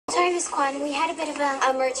Miss Kwan. We had a bit of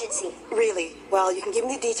an emergency. Really? Well, you can give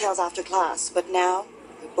me the details after class, but now,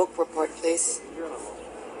 your book report, please.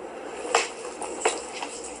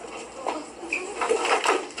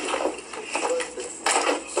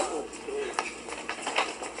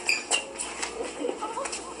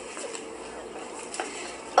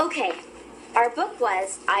 Okay. Our book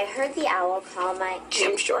was I Heard the Owl Call My...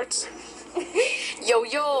 Gym shorts.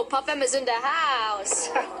 Yo, Pop M is in the house.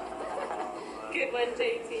 Good one,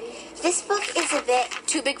 JT. This book is a bit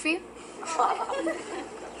Too big for you?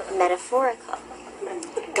 metaphorical.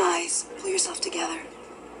 Guys, pull yourself together.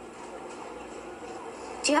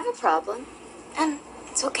 Do you have a problem?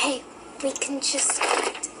 It's okay. We can just...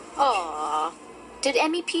 Aww. Did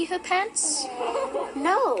Emmy pee her pants?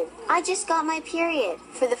 No, I just got my period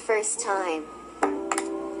for the first time.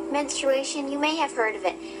 Menstruation, you may have heard of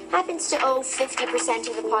it, happens to 50%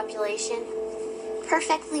 of the population.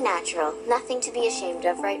 Perfectly natural, nothing to be ashamed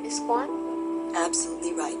of, right, Miss Kwan?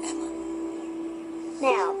 Absolutely right, Emma.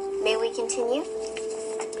 Now, may we continue?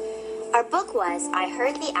 Our book was I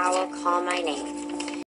Heard the Owl Call My Name.